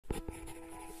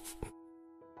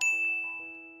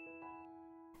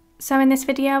So in this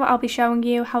video, I'll be showing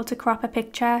you how to crop a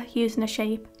picture using a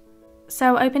shape.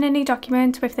 So open a new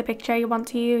document with the picture you want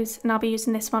to use, and I'll be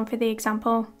using this one for the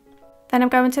example. Then I'm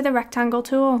going to the rectangle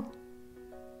tool,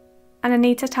 and I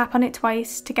need to tap on it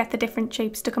twice to get the different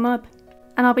shapes to come up.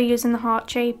 And I'll be using the heart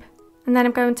shape, and then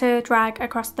I'm going to drag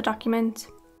across the document.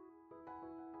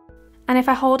 And if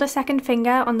I hold a second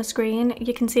finger on the screen,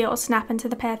 you can see it will snap into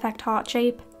the perfect heart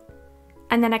shape.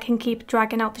 And then I can keep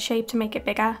dragging out the shape to make it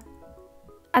bigger.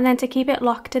 And then to keep it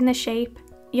locked in the shape,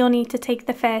 you'll need to take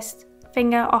the first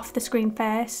finger off the screen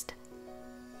first,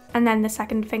 and then the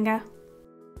second finger.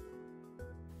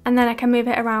 And then I can move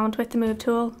it around with the move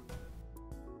tool.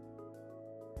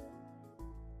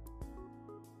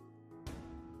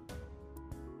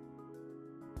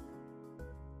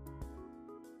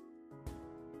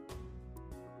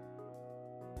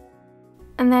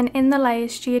 And then in the Layer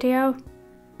Studio,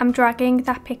 I'm dragging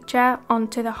that picture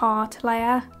onto the heart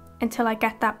layer until I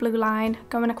get that blue line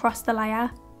going across the layer,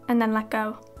 and then let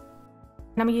go.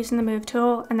 And I'm using the move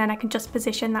tool, and then I can just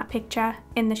position that picture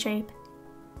in the shape.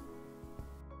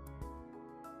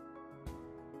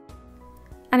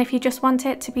 And if you just want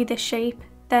it to be this shape,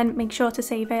 then make sure to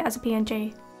save it as a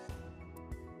PNG.